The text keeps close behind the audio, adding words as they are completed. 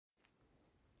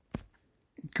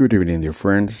Good evening, dear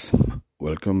friends.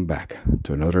 Welcome back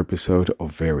to another episode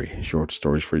of Very Short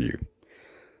Stories for You.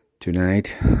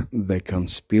 Tonight, the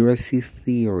conspiracy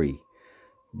theory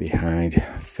behind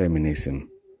feminism,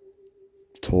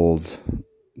 told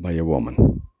by a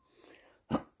woman.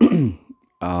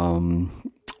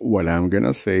 What I'm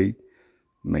gonna say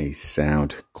may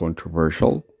sound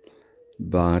controversial,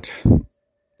 but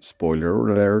spoiler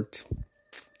alert,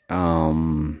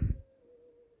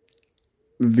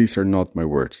 these are not my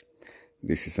words.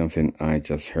 This is something I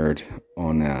just heard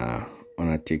on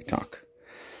a TikTok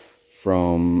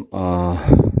from a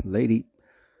lady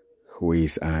who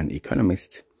is an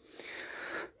economist,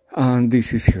 and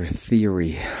this is her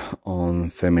theory on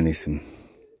feminism.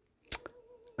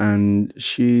 And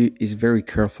she is very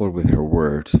careful with her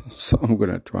words, so I'm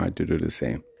gonna try to do the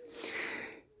same.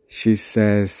 She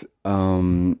says,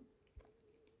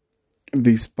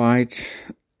 despite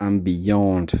and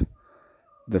beyond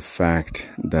the fact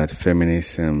that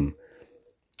feminism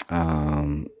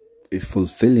is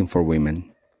fulfilling for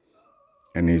women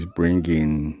and is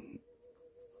bringing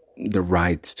the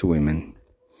rights to women,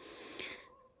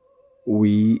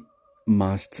 we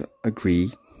must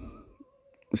agree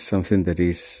something that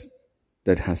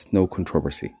has no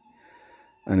controversy,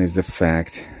 and is the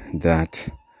fact that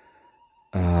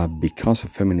because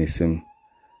of feminism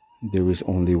there is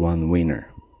only one winner,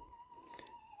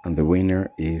 and the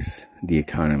winner is the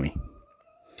economy.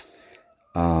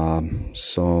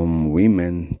 Some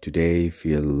women today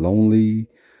feel lonely,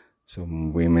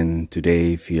 some women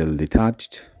today feel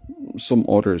detached, some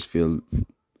others feel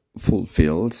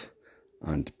fulfilled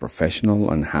and professional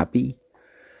and happy.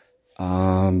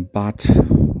 But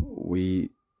we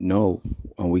know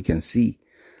and we can see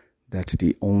that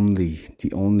the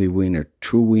only winner,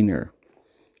 true winner,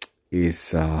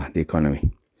 is the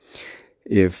economy.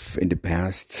 If in the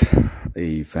past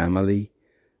a family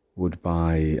would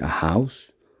buy a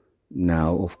house,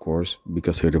 now of course,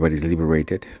 because everybody's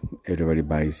liberated, everybody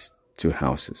buys two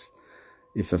houses.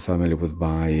 If a family would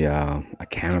buy a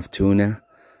can of tuna,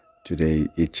 today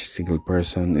each single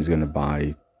person is going to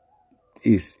buy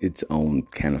its own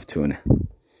can of tuna.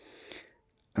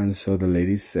 And so the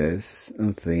lady says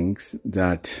and thinks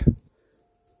that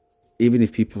even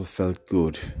if people felt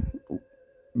good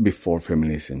before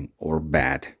feminism or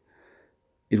bad,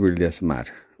 it really doesn't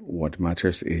matter. What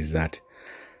matters is that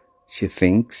she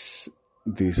thinks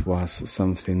this was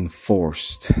something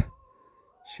forced.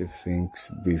 She thinks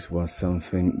this was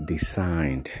something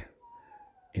designed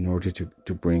in order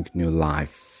to bring new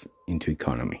life into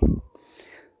economy.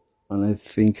 And I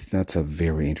think that's a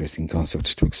very interesting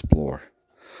concept to explore.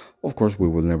 Of course, we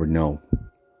will never know.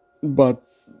 But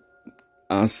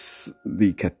as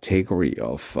the category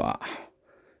of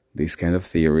these kind of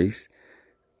theories,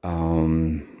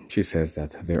 she says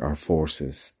that there are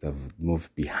forces that move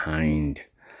behind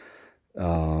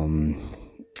the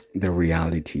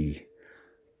reality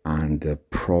and the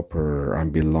proper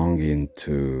and belonging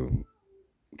to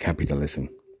capitalism.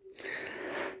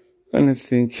 And I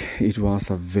think it was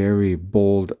a very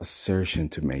bold assertion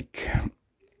to make.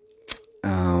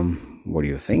 What do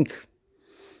you think?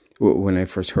 When I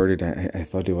first heard it, I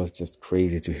thought it was just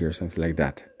crazy to hear something like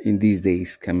that in these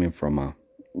days coming from a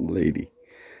lady.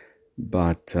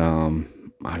 But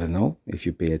I don't know if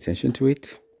you pay attention to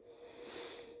it.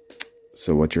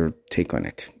 So what's your take on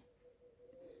it?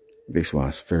 This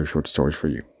was Very Short Stories for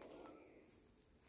You.